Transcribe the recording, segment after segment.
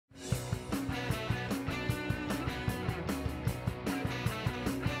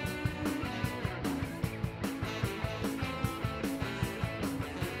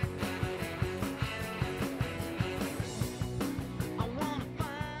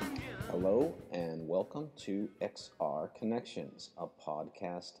Hello and welcome to XR Connections, a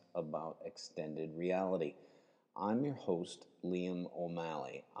podcast about extended reality. I'm your host, Liam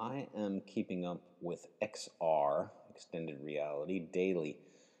O'Malley. I am keeping up with XR, extended reality, daily.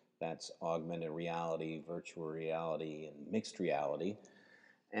 That's augmented reality, virtual reality, and mixed reality.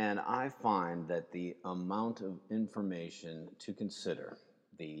 And I find that the amount of information to consider,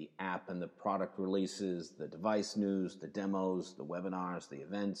 the app and the product releases, the device news, the demos, the webinars, the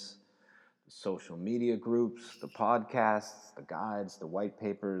events, the social media groups, the podcasts, the guides, the white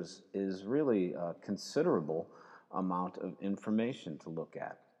papers is really a considerable amount of information to look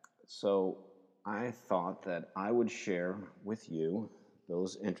at. So I thought that I would share with you,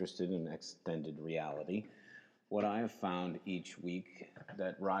 those interested in extended reality, what I have found each week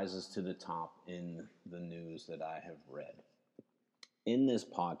that rises to the top in the news that I have read. In this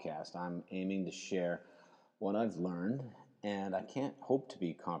podcast, I'm aiming to share what I've learned, and I can't hope to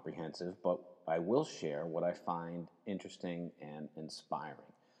be comprehensive, but I will share what I find interesting and inspiring.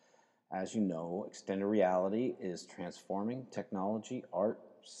 As you know, extended reality is transforming technology, art,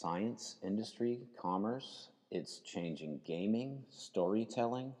 science, industry, commerce. It's changing gaming,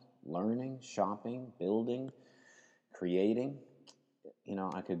 storytelling, learning, shopping, building, creating.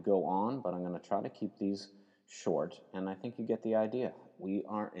 I could go on, but I'm going to try to keep these short, and I think you get the idea. We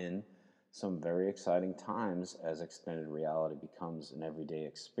are in some very exciting times as extended reality becomes an everyday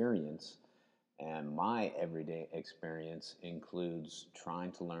experience, and my everyday experience includes trying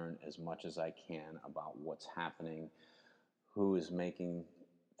to learn as much as I can about what's happening, who is making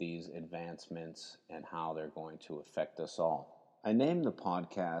these advancements, and how they're going to affect us all. I named the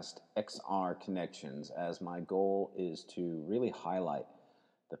podcast XR Connections as my goal is to really highlight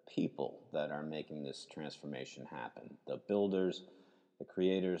the people that are making this transformation happen. The builders, the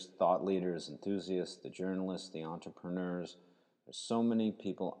creators, thought leaders, enthusiasts, the journalists, the entrepreneurs. There's so many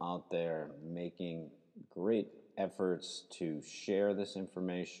people out there making great efforts to share this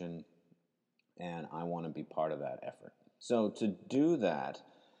information, and I want to be part of that effort. So to do that,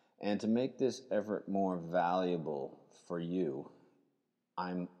 and to make this effort more valuable for you,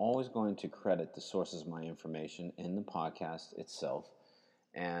 I'm always going to credit the sources of my information in the podcast itself,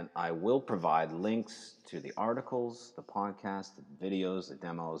 and I will provide links to the articles, the podcast, the videos, the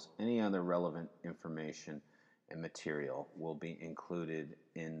demos, any other relevant information and material will be included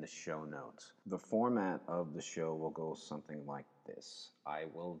in the show notes. The format of the show will go something like this. I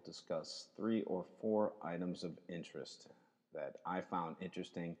will discuss 3 or 4 items of interest that I found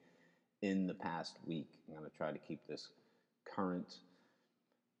interesting in the past week. I'm going to try to keep this current.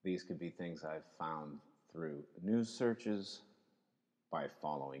 These could be things I've found through news searches, by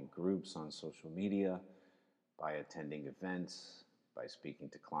following groups on social media, by attending events, by speaking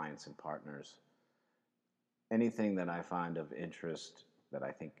to clients and partners. Anything that I find of interest that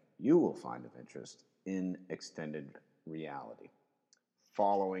I think you will find of interest in extended reality.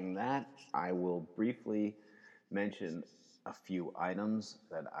 Following that, I will briefly mention a few items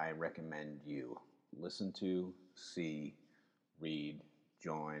that I recommend you listen to, see, read,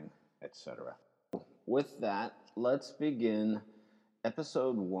 join, etc. With that, let's begin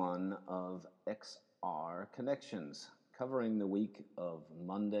Episode 1 of XR Connections, covering the week of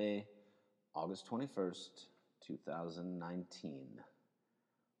Monday, August 21st, 2019,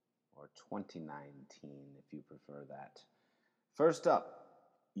 or 2019 if you prefer that. First up,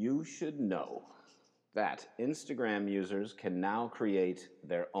 you should know that Instagram users can now create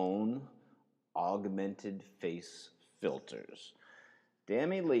their own augmented face filters.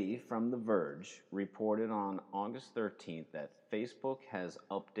 Dami Lee from The Verge reported on August 13th that Facebook has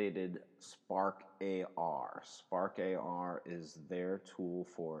updated Spark AR. Spark AR is their tool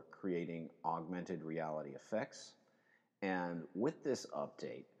for creating augmented reality effects. And with this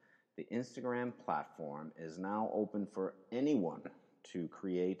update, the Instagram platform is now open for anyone to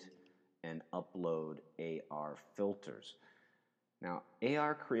create and upload AR filters. Now,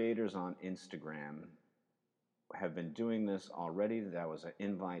 AR creators on Instagram have been doing this already. That was an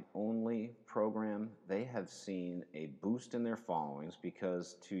invite-only program. They have seen a boost in their followings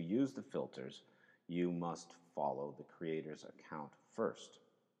because to use the filters, you must follow the creator's account first.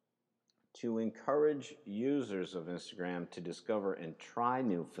 To encourage users of Instagram to discover and try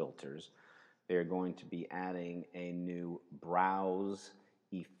new filters, they're going to be adding a new Browse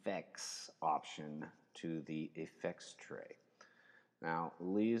Effects option to the effects tray. Now,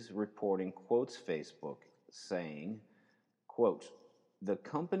 Lee's reporting quotes Facebook saying, quote, "The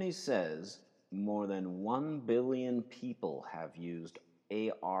company says more than 1 billion people have used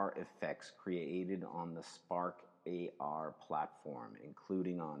AR effects created on the Spark AR platform,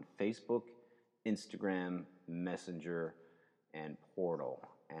 including on Facebook, Instagram, Messenger, and Portal.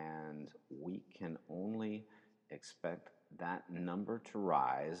 and we can only expect that number to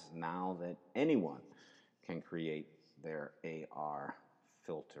rise now that anyone can create their AR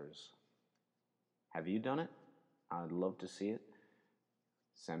filters. Have you done it? I'd love to see it.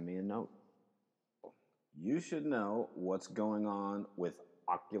 Send me a note. You should know what's going on with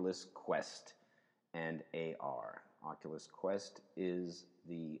Oculus Quest and AR. Oculus Quest is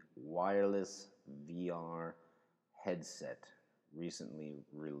the wireless VR headset recently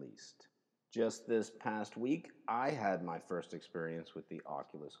released. Just this past week, I had my first experience with the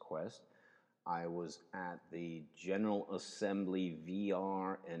Oculus Quest. I was at the General Assembly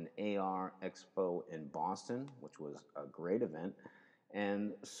VR and AR Expo in Boston, which was a great event.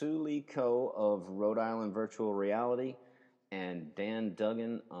 And Sue Lee Ko of Rhode Island Virtual Reality and Dan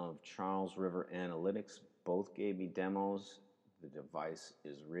Duggan of Charles River Analytics both gave me demos. The device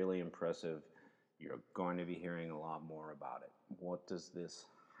is really impressive. You're going to be hearing a lot more about it. What does this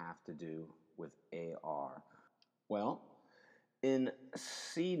have to do with AR? Well, in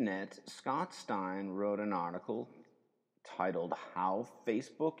CNET, Scott Stein wrote an article titled How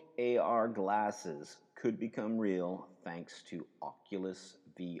Facebook AR Glasses Could Become Real Thanks to Oculus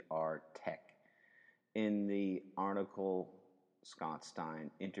VR Tech. In the article, Scott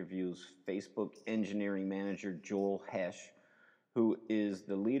Stein interviews Facebook engineering manager Joel Hesh, who is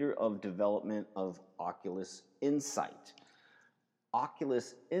the leader of development of Oculus Insight.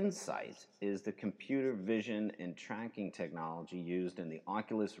 Oculus Insight is the computer vision and tracking technology used in the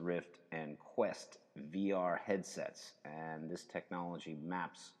Oculus Rift and Quest VR headsets, and this technology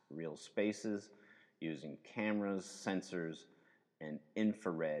maps real spaces using cameras, sensors, and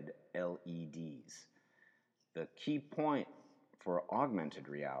infrared LEDs. The key point for augmented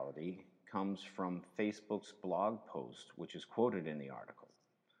reality comes from Facebook's blog post, which is quoted in the article.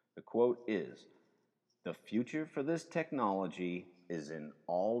 The quote is, "The future for this technology is in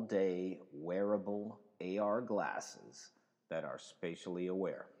all-day wearable AR glasses that are spatially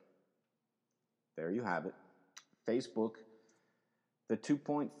aware." There you have it. Facebook, the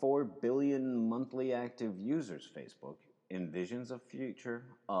 2.4 billion monthly active users Facebook, envisions a future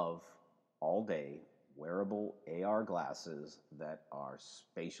of all-day wearable AR glasses that are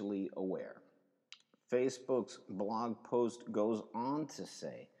spatially aware. Facebook's blog post goes on to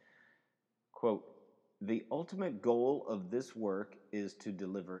say, quote, "The ultimate goal of this work is to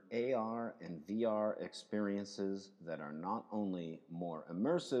deliver AR and VR experiences that are not only more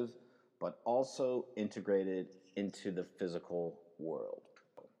immersive, but also integrated into the physical world."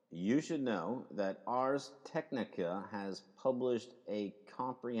 You should know that Ars Technica has published a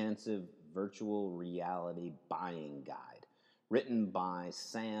comprehensive virtual reality buying guide written by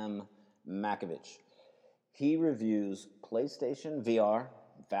Sam Makovich. He reviews PlayStation VR,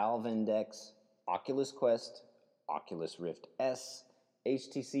 Valve Index, Oculus Quest, Oculus Rift S,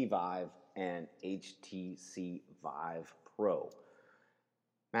 HTC Vive, and HTC Vive Pro.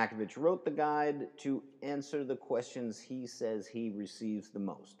 Makovich wrote the guide to answer the questions he says he receives the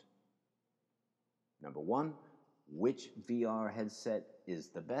most. Number one, which VR headset is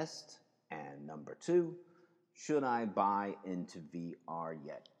the best? And number two, should I buy into VR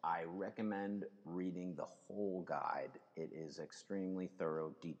yet? I recommend reading the whole guide. It is extremely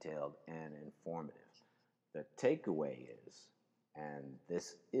thorough, detailed, and informative. The takeaway is, and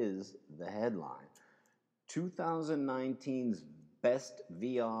this is the headline, 2019's best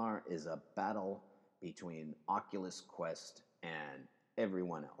VR is a battle between Oculus Quest and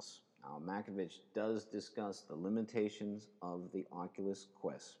everyone else. Now, Makovich does discuss the limitations of the Oculus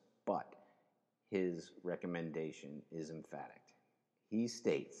Quest, but his recommendation is emphatic. He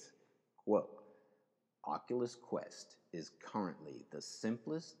states, quote, "Oculus Quest is currently the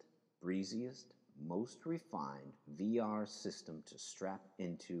simplest, breeziest, most refined VR system to strap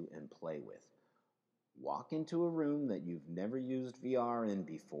into and play with. Walk into a room that you've never used VR in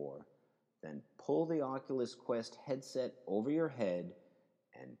before, then pull the Oculus Quest headset over your head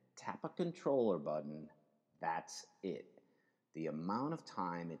and tap a controller button. That's it. The amount of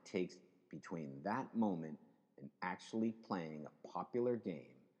time it takes between that moment and actually playing a popular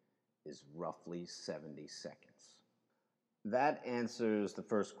game is roughly 70 seconds. That answers the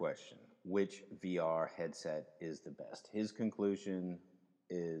first question, which VR headset is the best? His conclusion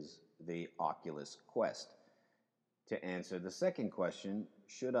is the Oculus Quest. To answer the second question,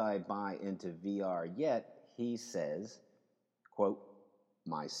 should I buy into VR yet? He says, quote,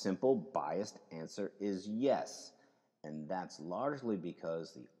 "My simple, biased answer is yes. And that's largely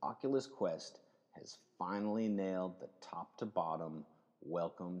because the Oculus Quest has finally nailed the top to bottom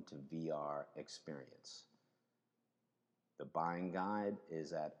welcome to VR experience." The buying guide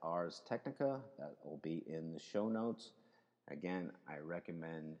is at Ars Technica. That will be in the show notes. Again, I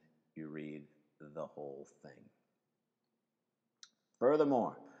recommend you read the whole thing.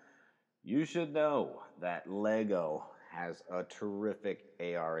 Furthermore, you should know that Lego has a terrific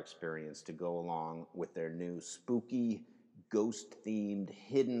AR experience to go along with their new spooky, ghost-themed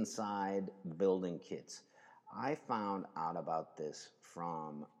hidden side building kits. I found out about this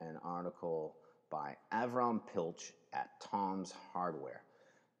from an article by Avram Pilch at Tom's Hardware.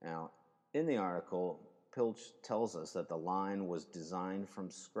 Now, in the article, Pilch tells us that the line was designed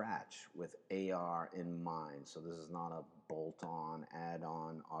from scratch with AR in mind. So this is not a bolt-on,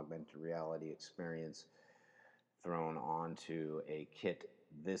 add-on augmented reality experience thrown onto a kit.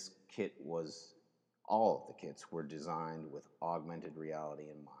 This kit was, all of the kits were designed with augmented reality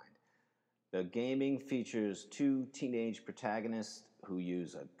in mind. The gaming features two teenage protagonists who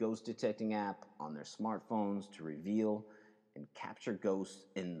use a ghost detecting app on their smartphones to reveal and capture ghosts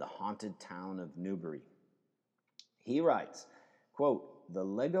in the haunted town of Newbury. He writes, quote, "The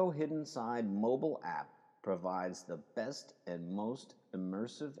Lego Hidden Side mobile app provides the best and most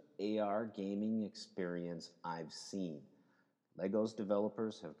immersive AR gaming experience I've seen. Lego's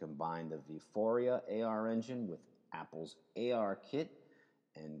developers have combined the Vuforia AR engine with Apple's AR Kit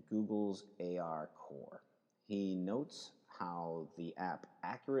and Google's AR Core." He notes how the app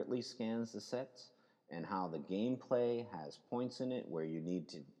accurately scans the sets and how the gameplay has points in it where you need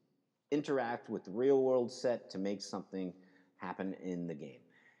to interact with the real-world set to make something happen in the game.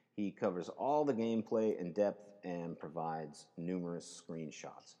 He covers all the gameplay in depth and provides numerous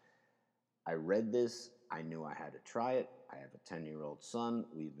screenshots. I read this, I knew I had to try it. I have a 10-year-old son.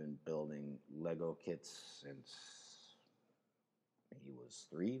 We've been building Lego kits since he was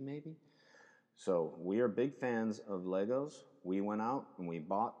 3, maybe. So we are big fans of Legos. We went out and we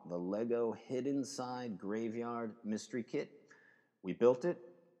bought the Lego Hidden Side Graveyard Mystery Kit. We built it,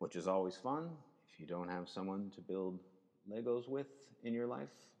 which is always fun. If you don't have someone to build Legos with in your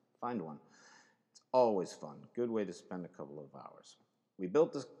life, find one. It's always fun. Good way to spend a couple of hours. We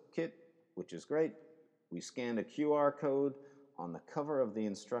built this kit, which is great. We scanned a QR code on the cover of the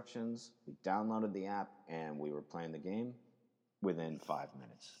instructions. We downloaded the app and we were playing the game within 5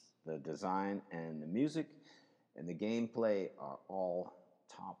 minutes. The design and the music and the gameplay are all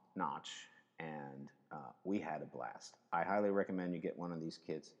top notch, and we had a blast. I highly recommend you get one of these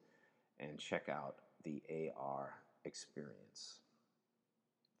kits and check out the AR experience.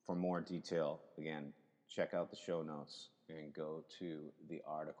 For more detail, again, check out the show notes and go to the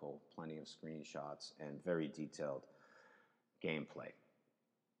article. Plenty of screenshots and very detailed gameplay.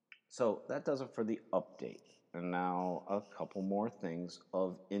 So that does it for the update. And now a couple more things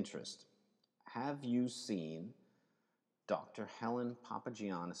of interest. Have you seen Dr. Helen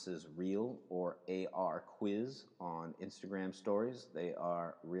Papagiannis' real or AR quiz on Instagram stories? They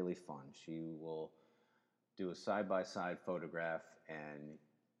are really fun. She will do a side-by-side photograph, and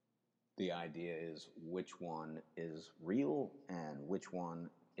the idea is which one is real and which one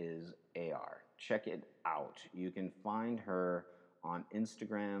is AR. Check it out. You can find her on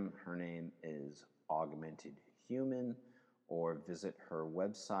Instagram. Her name is Augmented Human, or visit her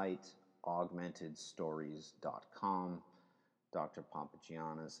website, augmentedstories.com. Dr.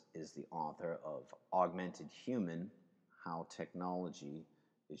 Papagiannis is the author of Augmented Human: How Technology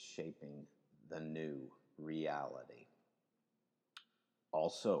is Shaping the New Reality.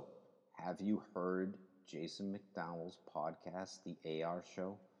 Also, have you heard Jason McDowell's podcast, The AR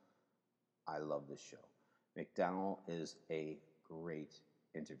Show? I love this show. McDowell is a great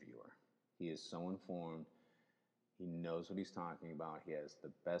interviewer. He is so informed. He knows what he's talking about. He has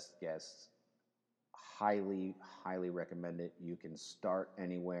the best guests. Highly, highly recommend it. You can start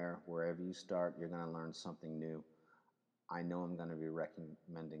anywhere. Wherever you start, you're going to learn something new. I know I'm going to be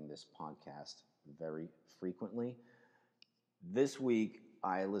recommending this podcast very frequently. This week,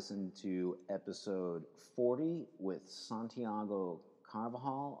 I listened to episode 40 with Santiago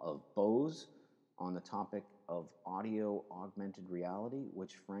Carvajal of Bose on the topic of audio augmented reality,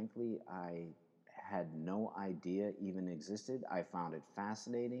 which frankly I had no idea even existed. I found it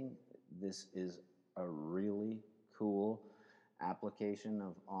fascinating. This is a really cool application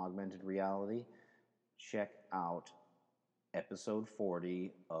of augmented reality. Check out episode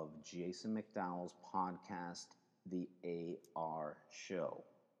 40 of Jason McDowell's podcast, The AR Show.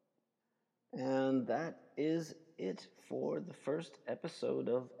 And that is it for the first episode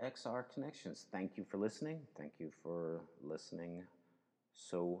of XR Connections. Thank you for listening. Thank you for listening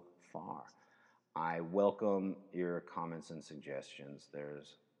so far. I welcome your comments and suggestions.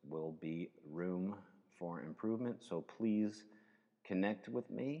 There's will be room for improvement, so please connect with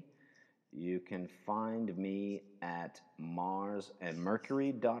me. You can find me at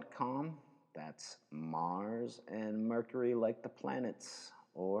marsandmercury.com. That's Mars and Mercury, like the planets,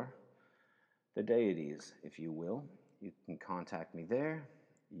 or the deities, if you will. You can contact me there.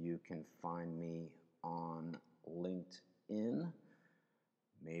 You can find me on LinkedIn.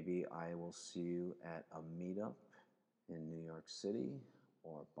 Maybe I will see you at a meetup in New York City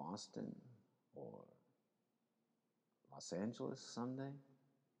or Boston or Los Angeles someday.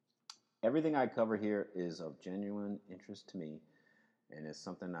 Everything I cover here is of genuine interest to me and is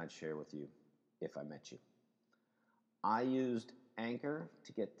something I'd share with you if I met you. I used Anchor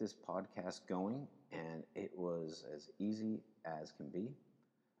to get this podcast going, and it was as easy as can be.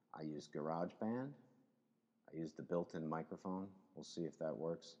 I used GarageBand. I used the built-in microphone. We'll see if that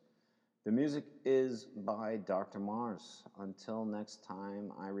works. The music is by Dr. Mars. Until next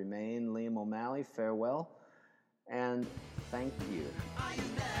time, I remain Liam O'Malley. Farewell, and thank you.